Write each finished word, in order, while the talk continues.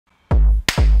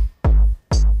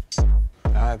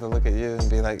have to look at you and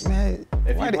be like, man,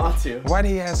 why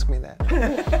did he ask me that?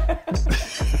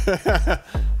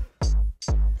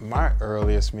 My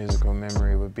earliest musical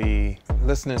memory would be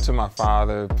listening to my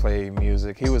father play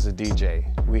music. He was a DJ.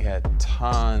 We had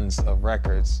tons of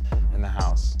records in the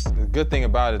house. The good thing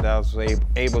about it, I was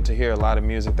able to hear a lot of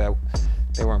music that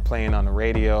they weren't playing on the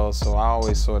radio, so I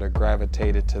always sort of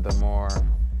gravitated to the more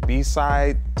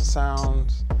B-side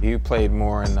sounds. He played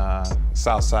more in the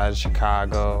south side of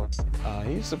Chicago.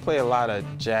 He used to play a lot of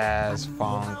jazz,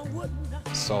 funk,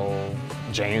 soul,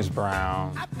 James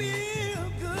Brown,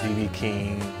 B.B.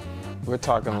 King. We're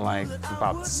talking like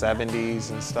about the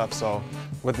 70s and stuff. So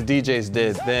what the DJs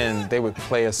did then, they would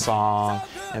play a song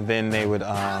and then they would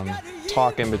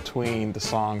talk in between the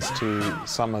songs to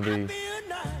some of the,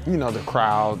 you know, the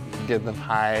crowd, get them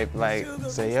hype, like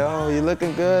say, yo, you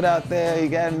looking good out there, you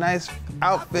got a nice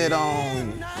outfit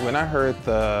on. When I heard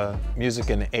the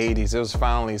music in the 80s, it was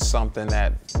finally something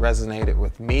that resonated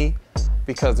with me,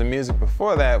 because the music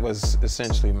before that was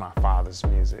essentially my father's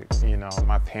music, you know,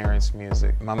 my parents'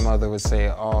 music. My mother would say,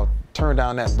 oh, turn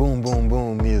down that boom, boom,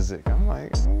 boom music. I'm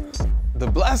like, The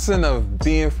blessing of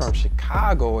being from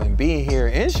Chicago and being here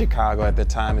in Chicago at the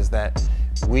time is that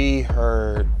we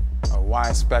heard a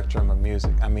wide spectrum of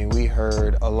music. I mean, we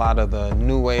heard a lot of the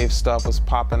new wave stuff was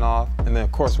popping off, and then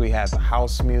of course we had the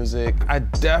house music. I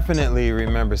definitely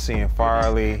remember seeing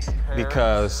Farley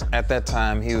because at that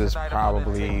time he was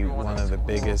probably one of the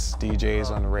biggest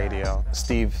DJs on the radio.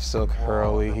 Steve Silk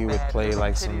Hurley, he would play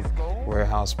like some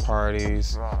warehouse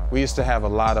parties. We used to have a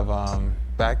lot of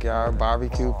backyard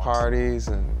barbecue parties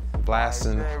and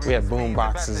blasting. We had boom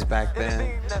boxes back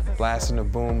then, blasting the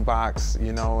boom box,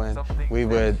 you know, and we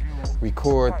would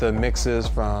record the mixes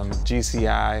from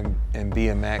GCI and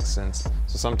BMX, and so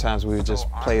sometimes we would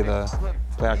just play our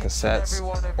cassettes,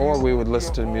 or we would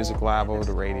listen to the music live over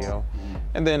the radio,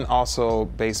 and then also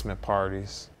basement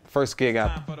parties. First gig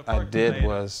I did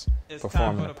was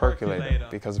performing the Percolator,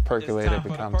 because the Percolator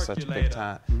becomes such a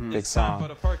big song.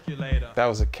 That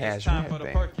was a Cashmere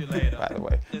thing, by the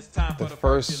way. The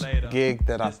first gig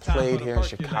that I played here in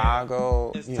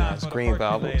Chicago, you know, it's Green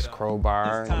Velvet, it's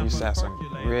Crowbar, and we used to have some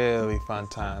really fun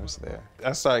times there.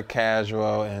 I started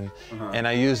casual, and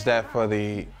I used that for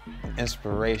the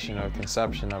inspiration or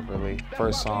conception of really.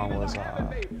 First song was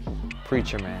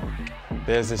Preacher Man.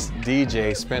 There's this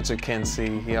DJ, Spencer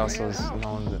Kinsey, he also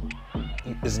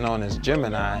is known as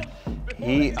Gemini.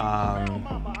 He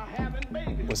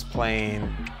was playing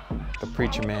the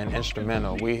Preacher Man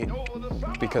instrumental.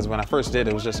 Because when I first did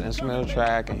it, it was just an instrumental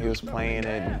track and he was playing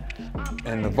it.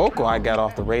 And the vocal I got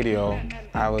off the radio,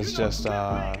 I was just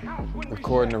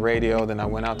recording the radio, then I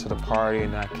went out to the party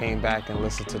and I came back and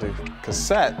listened to the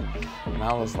cassette, and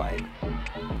I was like,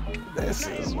 this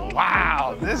is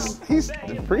wow,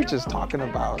 the Preacher's talking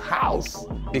about house.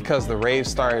 Because the rave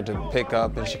started to pick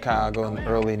up in Chicago in the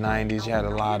early 90s, you had a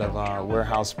lot of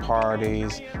warehouse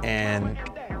parties, and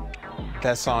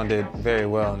that song did very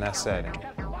well in that setting.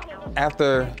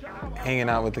 After hanging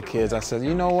out with the kids, I said,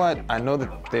 you know what? I know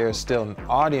that there's still an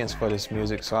audience for this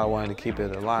music, so I wanted to keep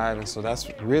it alive, and so that's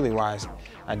really why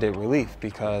I did Relief,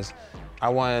 because I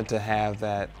wanted to have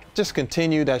that, just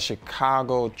continue that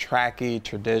Chicago tracky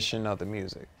tradition of the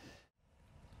music.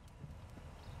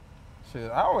 Shit,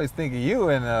 I always think of you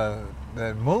in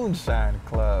the Moonshine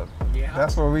Club. Yeah.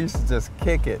 That's where we used to just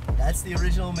kick it. That's the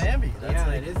original Mamby.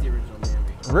 It is the original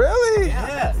Mamby. Really?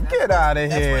 Yeah. Get out of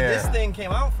here. That's where this thing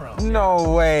came out from.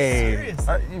 No way.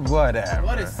 Seriously. Whatever.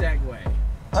 What a segue.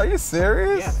 Are you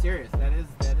serious? Yeah, serious. That is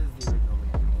the original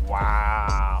Mamby.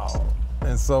 Wow.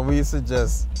 And so we used to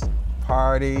just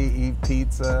party, eat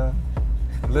pizza,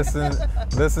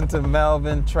 listen to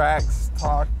Melvin tracks,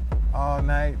 talk all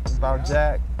night about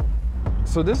Jack.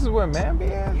 So this is where Mamby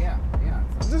is? Yeah.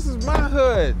 This is my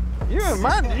hood. You're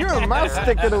in my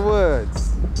stick of the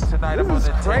woods. Tonight This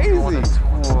is crazy.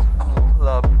 To a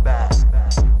club back,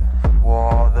 where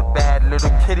all the bad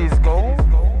little kitties go.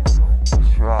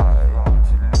 Try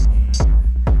to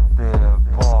leave their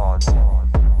bodies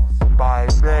by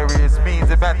various means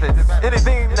and methods.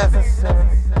 Anything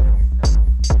necessary.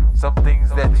 Some things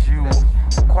that you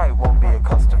quite won't be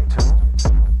accustomed to.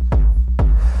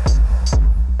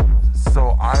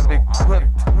 So I've equipped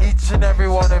each and every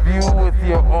one of you with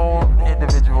your own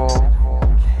individual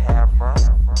camera,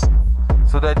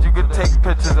 so that you can take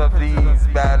pictures of these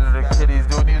bad little kitties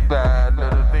doing these bad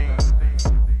little things.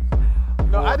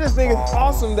 No, I just think it's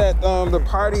awesome that the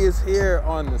party is here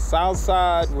on the south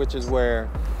side, which is where,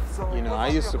 you know, I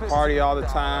used to party all the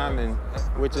time, and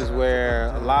which is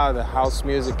where a lot of the house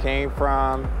music came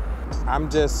from. I'm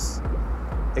just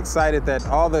excited that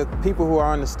all the people who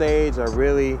are on the stage are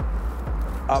really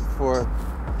up for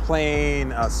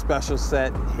playing a special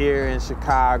set here in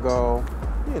Chicago,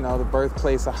 you know, the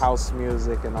birthplace of house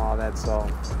music and all that. So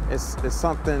it's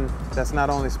something that's not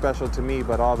only special to me,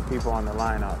 but all the people on the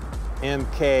lineup.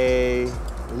 MK,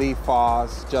 Lee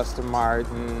Foss, Justin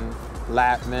Martin,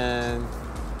 Latman,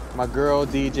 my girl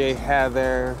DJ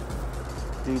Heather,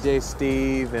 DJ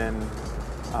Steve, and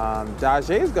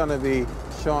Daje's gonna be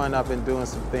showing up and doing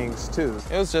some things too.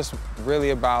 It was just really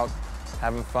about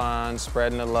having fun,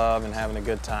 spreading the love, and having a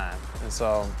good time. And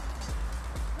so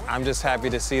I'm just happy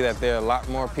to see that there are a lot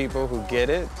more people who get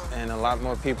it and a lot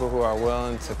more people who are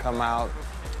willing to come out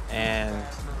and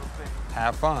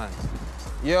have fun.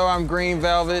 Yo, I'm Green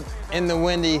Velvet in the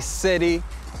Windy City,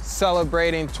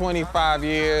 celebrating 25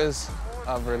 years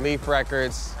of Relief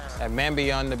Records at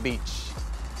Mamby on the Beach.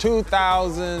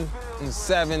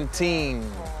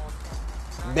 2017,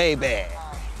 baby.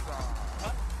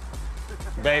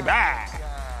 Baby.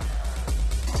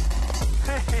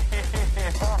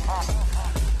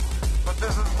 But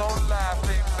this is no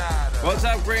laughing matter. What's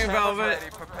up, Green Velvet?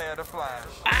 Prepare to flash.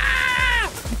 Ah!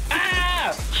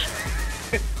 Ah!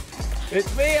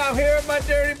 It's me, I'm here with my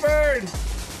dirty bird.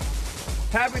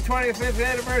 Happy 25th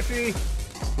anniversary,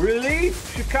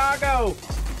 Relief, Chicago.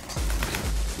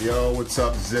 Yo, what's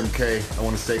up? This is MK. I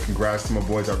want to say congrats to my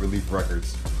boys at Relief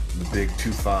Records. The big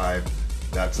 2-5.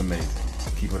 That's amazing.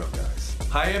 Keep it up, guys.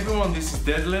 Hi everyone, this is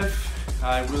Deadlift.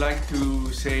 I would like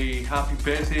to say happy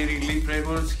birthday, Relief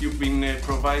Records. You've been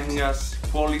providing us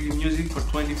quality music for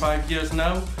 25 years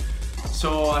now.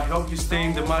 So I hope you stay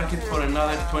in the market for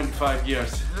another 25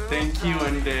 years. Thank you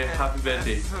and happy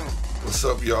birthday. What's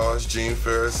up, y'all? It's Gene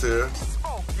Ferris here.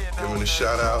 Giving a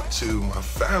shout out to my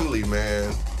family,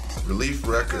 man. Relief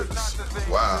Records.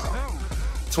 Wow.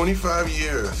 25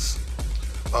 years.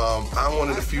 I'm one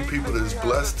of the few people that is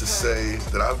blessed to say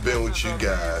that I've been with you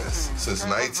guys since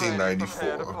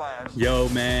 1994. Yo,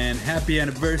 man, happy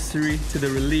anniversary to the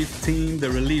Relief team, the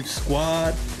Relief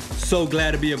squad. So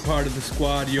glad to be a part of the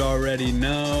squad, you already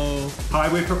know. Hi,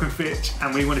 we're Crook and Fitch,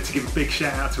 and we wanted to give a big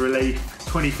shout out to Relief.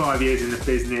 25 years in the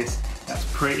business, that's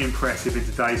pretty impressive in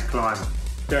today's climate.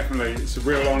 Definitely, it's a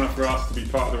real honour for us to be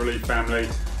part of the Relief family.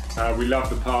 We love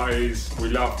the parties, we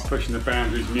love pushing the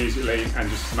boundaries musically and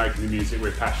just making the music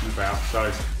we're passionate about.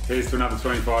 So here's to another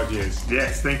 25 years.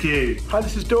 Yes, thank you. Hi,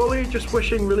 this is Dolly, just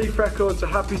wishing Relief Records a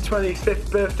happy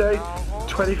 25th birthday.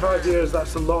 25 years,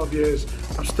 that's a lot of years.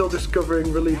 I'm still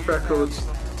discovering Relief Records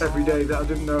every day that I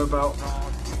didn't know about.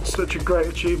 Such a great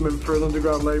achievement for an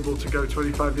underground label to go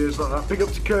 25 years like that. Big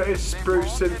up to Curtis,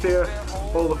 Bruce, Cynthia,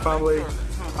 all the family.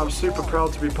 I'm super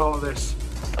proud to be part of this.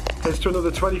 Here's to another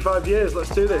 25 years,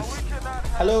 let's do this.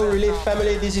 Hello Relief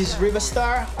family, this is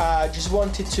Riverstar. Just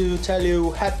wanted to tell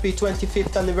you happy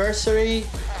 25th anniversary.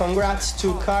 Congrats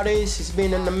to Curtis, it's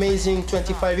been an amazing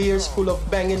 25 years full of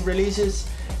banging releases.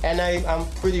 And I'm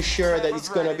pretty sure that it's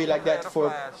gonna be like that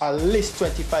for at least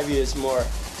 25 years more.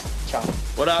 Ciao.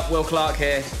 What up, Will Clark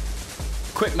here.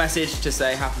 Quick message to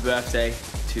say happy birthday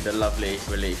to the lovely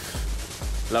Relief.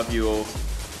 Love you all.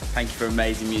 Thank you for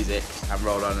amazing music and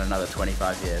roll on another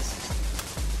 25 years.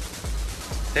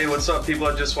 Hey, what's up, people?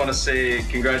 I just want to say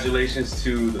congratulations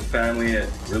to the family at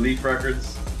Relief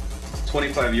Records.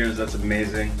 25 years, that's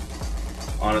amazing.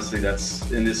 Honestly, that's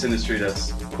in this industry,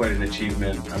 that's quite an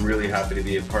achievement. I'm really happy to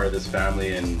be a part of this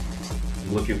family and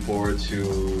I'm looking forward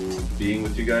to being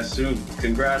with you guys soon.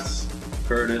 Congrats,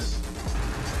 Curtis.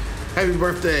 Happy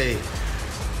birthday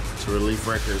to Relief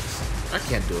Records. I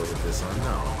can't do it with this one,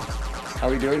 no. How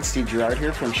are we doing? Steve Gerard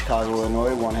here from Chicago,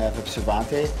 Illinois, one half of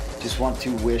Cervante. Just want to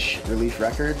wish Relief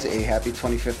Records a happy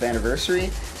 25th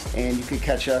anniversary. And you can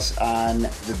catch us on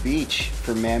the beach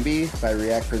for Mamby by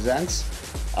React Presents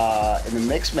in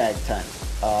the Mixmag Tent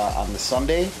on the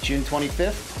Sunday, June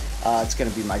 25th. It's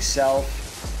going to be myself,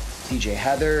 DJ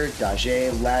Heather, Daje,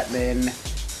 Latman,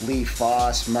 Lee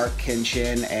Foss, Mark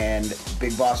Kinchin, and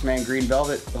Big Boss Man Green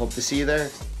Velvet. Hope to see you there.